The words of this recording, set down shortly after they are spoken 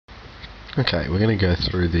Okay, we're going to go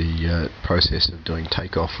through the process of doing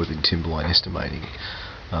takeoff within Timberline Estimating.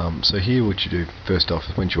 So here what you do first off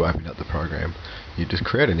is once you open up the program, you just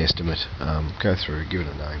create an estimate, go through, give it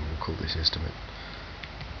a name, we'll call this estimate,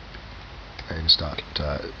 and start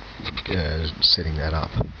setting that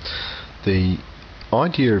up. The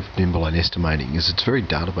idea of Timberline Estimating is it's very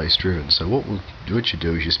database driven, so what you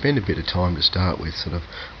do is you spend a bit of time to start with sort of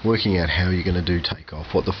working out how you're going to do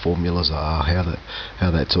takeoff, what the formulas are,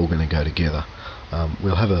 how that's all going to go together.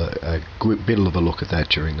 We'll have a bit of a look at that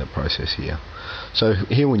during the process here. So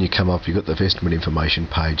here when you come up, you've got the estimate information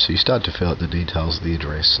page, so you start to fill out the details of the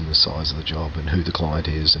address and the size of the job and who the client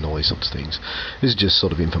is and all these sorts of things. This is just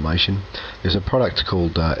sort of information. There's a product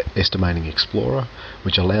called Estimating Explorer,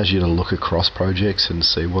 which allows you to look across projects and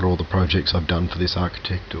see what are all the projects I've done for this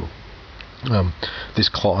architect or this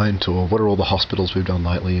client, or what are all the hospitals we've done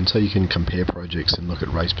lately, and so you can compare projects and look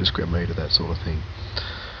at rates per square metre, that sort of thing.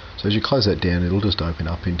 So as you close that down, it'll just open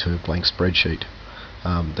up into a blank spreadsheet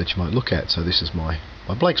that you might look at. So this is my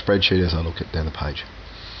blank spreadsheet as I look down the page.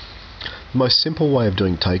 The most simple way of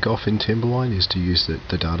doing takeoff in Timberline is to use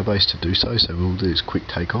the database to do so. So we'll do this quick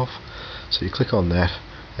takeoff. So you click on that,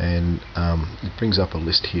 and it brings up a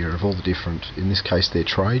list here of all the different, in this case they're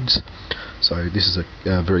trades. So this is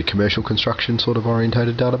a very commercial construction sort of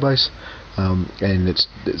orientated database, and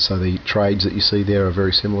so the trades that you see there are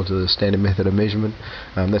very similar to the standard method of measurement.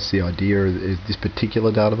 That's the idea of this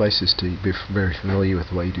particular database, is to be very familiar with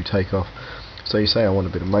the way you do takeoff. So you say I want a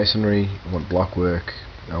bit of masonry, I want block work,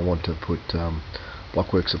 I want to put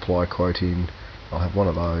block work supply quote in, I'll have one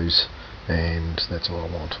of those, and that's all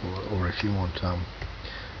I want. Or if you want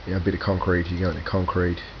a bit of concrete, you go into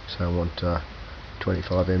concrete, so I want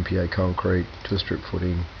 25 MPa concrete to a strip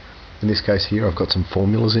footing. In this case here I've got some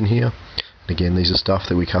formulas in here, and again these are stuff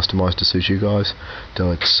that we customise to suit you guys.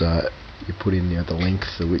 So it's you put in the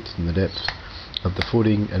length, the width and the depth of the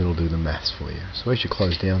footing, and it'll do the maths for you. So as you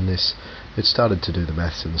close down this, it started to do the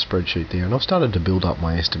maths in the spreadsheet there, and I've started to build up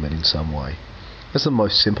my estimate in some way. That's the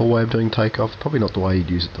most simple way of doing takeoff, probably not the way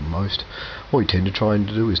you'd use it the most. What we tend to try and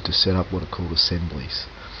do is to set up what are called assemblies.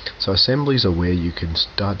 So assemblies are where you can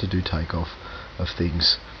start to do takeoff of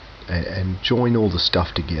things and join all the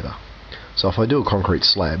stuff together. So if I do a concrete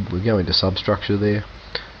slab, we go into substructure there.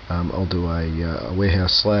 I'll do a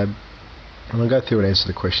warehouse slab, and I'll go through and answer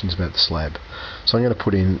the questions about the slab. So I'm going to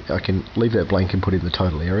put in, I can leave that blank and put in the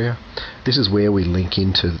total area. This is where we link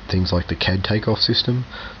into things like the CAD takeoff system.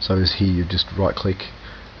 So as here you just right click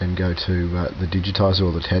and go to the digitizer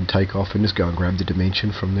or the CAD takeoff and just go and grab the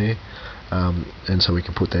dimension from there. And so we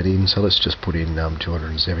can put that in. So let's just put in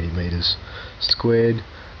 270 meters squared.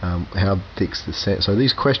 How thick's the sand? So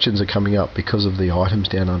these questions are coming up because of the items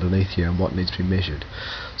down underneath here and what needs to be measured.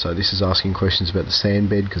 So this is asking questions about the sand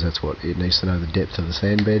bed, because that's what it needs to know, the depth of the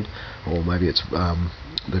sand bed, or maybe it's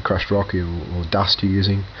the crushed rock or dust you're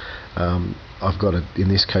using. I've got in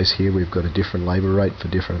this case here we've got a different labour rate for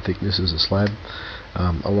different thicknesses of slab.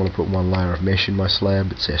 I want to put one layer of mesh in my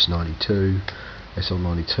slab. It's S92,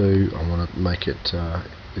 SL92. I want to make it,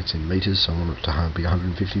 it's in metres, so I want it to be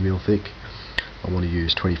 150 mil thick. I want to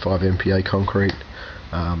use 25 MPa concrete.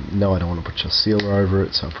 No, I don't want to put a sealer over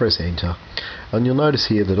it, so I press enter. And you'll notice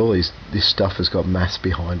here that all this stuff has got maths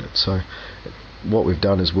behind it. So what we've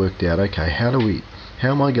done is worked out, okay, how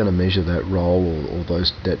am I going to measure that roll or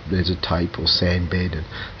that there's a tape or sand bed,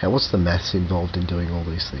 and what's the maths involved in doing all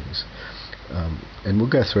these things? And we'll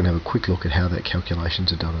go through and have a quick look at how that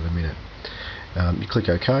calculations are done in a minute. You click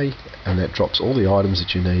OK, and that drops all the items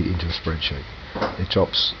that you need into a spreadsheet. It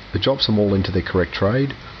drops them all into their correct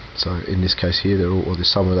trade. So in this case here, there's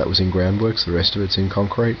some of that was in groundworks, the rest of it's in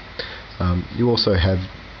concrete. You also have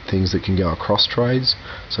things that can go across trades.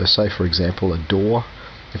 So say for example a door.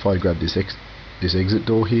 If I grab this exit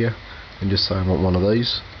door here and just say I want one of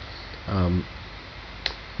these,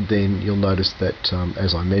 then you'll notice that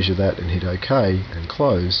as I measure that and hit OK and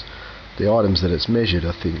close, the items that it's measured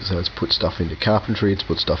are things, so it's put stuff into carpentry, it's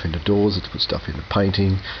put stuff into doors, it's put stuff into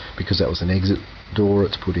painting, because that was an exit door,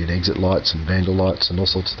 it's put in exit lights and vandal lights and all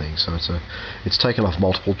sorts of things. So it's taken off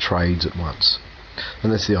multiple trades at once.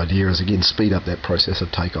 And that's the idea, is again speed up that process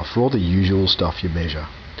of takeoff for all the usual stuff you measure.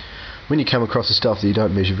 When you come across the stuff that you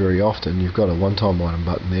don't measure very often, you've got a one-time item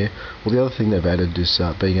button there. Well, the other thing they've added is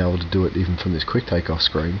being able to do it even from this quick takeoff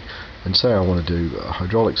screen. And say I want to do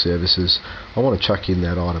hydraulic services, I want to chuck in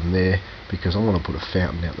that item there because I want to put a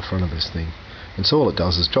fountain out the front of this thing. And so all it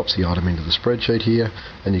does is drops the item into the spreadsheet here,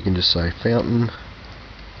 and you can just say fountain,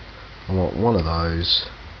 I want one of those,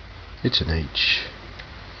 it's an each,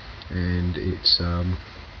 and it's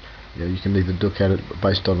You can either look at it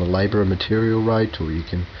based on a labour and material rate, or you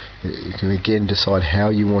can again decide how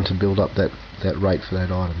you want to build up that rate for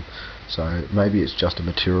that item. So maybe it's just a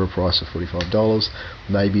material price of $45.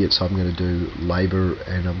 Maybe it's I'm going to do labour,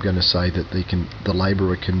 and I'm going to say that the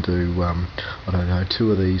labourer can do I don't know,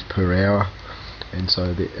 2 of these per hour, and so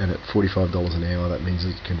and at $45 an hour, that means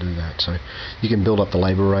that you can do that. So you can build up the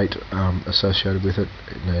labour rate associated with it,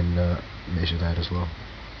 and then measure that as well.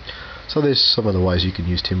 So there's some of the ways you can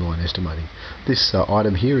use Timberline estimating. This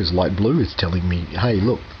item here is light blue. It's telling me, hey,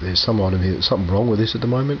 look, there's some item here, there's something wrong with this at the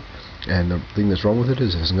moment, and the thing that's wrong with it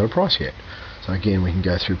is it hasn't got a price yet. So again, we can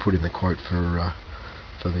go through, put in the quote for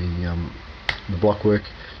the block work.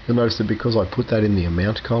 You'll notice that because I put that in the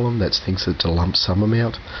amount column, that thinks it's a lump sum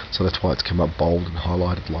amount, so that's why it's come up bold and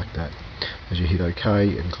highlighted like that. As you hit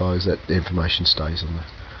OK and close, that information stays on the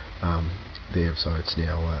there, so it's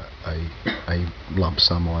now a lump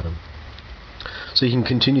sum item. So you can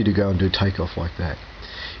continue to go and do takeoff like that.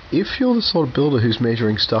 If you're the sort of builder who's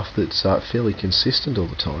measuring stuff that's fairly consistent all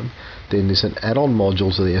the time, then there's an add-on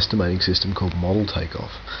module to the estimating system called Model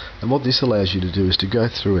Takeoff. And what this allows you to do is to go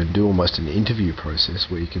through and do almost an interview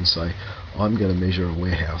process where you can say, I'm going to measure a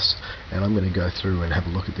warehouse, and I'm going to go through and have a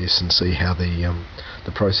look at this and see how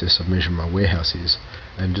the process of measuring my warehouse is,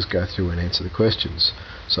 and just go through and answer the questions.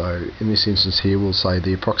 So in this instance here, we'll say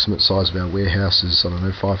the approximate size of our warehouse is, I don't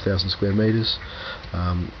know, 5,000 square meters.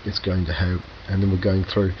 It's going to have, and then we're going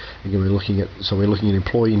through again, we're looking at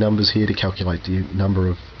employee numbers here to calculate the number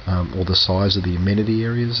of or the size of the amenity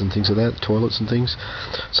areas and things like that, toilets and things.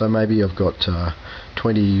 So maybe I've got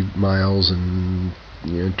 20 males and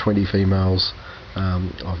 20 females.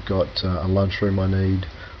 I've got a lunchroom I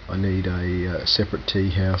need a separate tea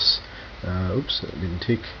house. Oops, that didn't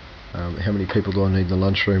tick. How many people do I need in the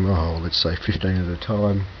lunchroom? Oh, let's say 15 at a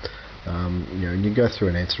time. And you go through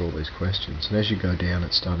and answer all these questions, and as you go down,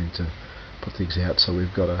 it's starting to put things out. So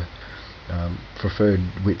we've got a preferred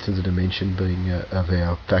width of the dimension being of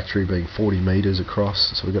our factory being 40 meters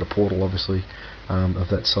across. So we've got a portal, obviously, of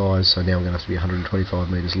that size. So now we're going to have to be 125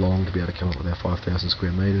 meters long to be able to come up with our 5,000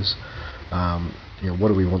 square meters. What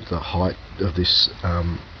do we want the height of this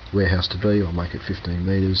warehouse to be? I'll make it 15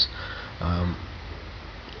 meters.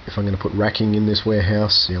 If I'm going to put racking in this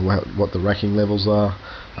warehouse, what the racking levels are.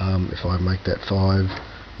 If I make that 5,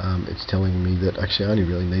 it's telling me that actually I only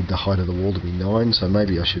really need the height of the wall to be 9, so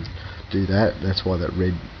maybe I should do that. That's why that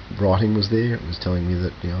red writing was there. It was telling me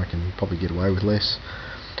that I can probably get away with less.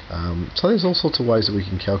 So there's all sorts of ways that we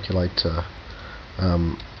can calculate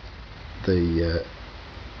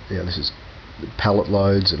this is pallet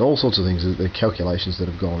loads and all sorts of things. The calculations that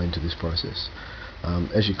have gone into this process.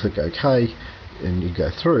 As you click OK and you go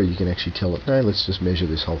through, you can actually tell it, no, let's just measure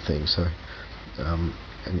this whole thing. So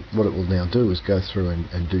and what it will now do is go through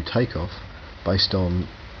and do takeoff based on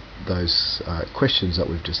those questions that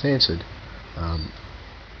we've just answered, and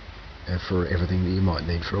for everything that you might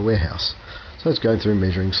need for a warehouse. So it's going through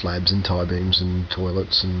measuring slabs and tie beams and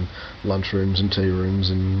toilets and lunchrooms and tea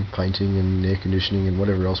rooms and painting and air conditioning and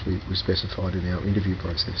whatever else we specified in our interview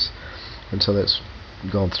process. And so that's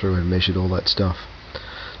gone through and measured all that stuff.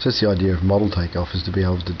 So that's the idea of model takeoff, is to be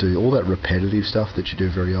able to do all that repetitive stuff that you do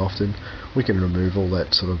very often. We can remove all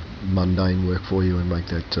that sort of mundane work for you and make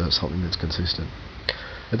that something that's consistent.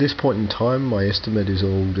 At this point in time, my estimate is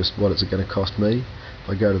all just what is it going to cost me. If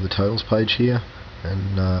I go to the totals page here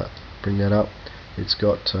and bring that up, it's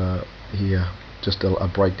got here just a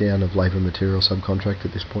breakdown of labour, material, subcontract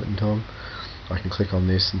at this point in time. I can click on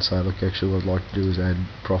this and say, look, actually what I'd like to do is add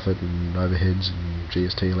profit and overheads and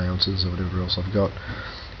GST allowances or whatever else I've got.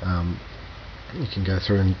 You can go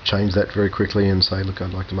through and change that very quickly and say, look,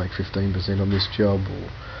 I'd like to make 15% on this job, or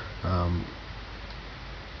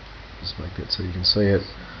just make that so you can see it.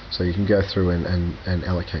 So you can go through and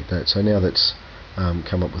allocate that. So now that's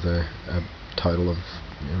come up with a total of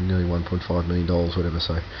nearly $1.5 million, whatever.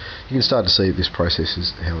 So you can start to see this process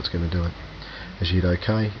is how it's going to do it. As you hit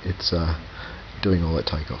OK, it's doing all that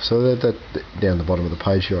takeoff. So that down the bottom of the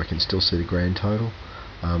page here, I can still see the grand total.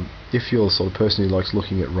 If you're the sort of person who likes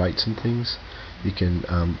looking at rates and things, you can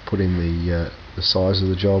put in the size of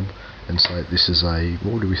the job and say this is a,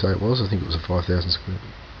 what did we say it was? I think it was a 5,000 square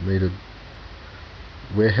metre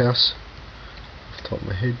warehouse off the top of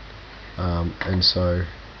my head. And so,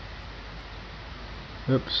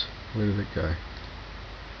 oops, where did it go?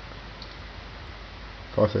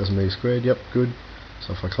 5,000 metres squared, yep, good.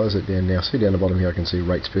 So if I close it down now, see down the bottom here I can see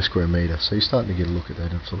rates per square metre. So you're starting to get a look at that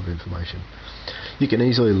sort of information. You can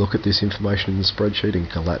easily look at this information in the spreadsheet and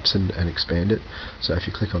collapse and expand it. So if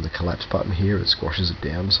you click on the collapse button here, it squashes it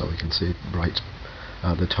down so we can see rates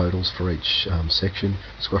the totals for each section.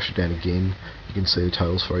 Squash it down again, you can see the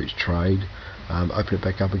totals for each trade. Open it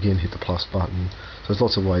back up again, hit the plus button. So there's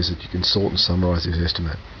lots of ways that you can sort and summarise this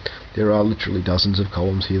estimate. There are literally dozens of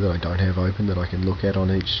columns here that I don't have open that I can look at on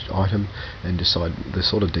each item and decide the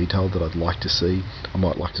sort of detail that I'd like to see. I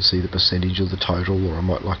might like to see the percentage of the total, or I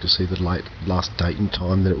might like to see the last date and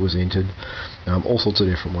time that it was entered. All sorts of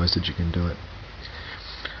different ways that you can do it.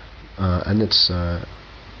 And that's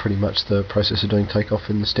pretty much the process of doing takeoff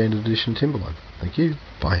in the standard edition Timberline. Thank you.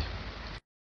 Bye.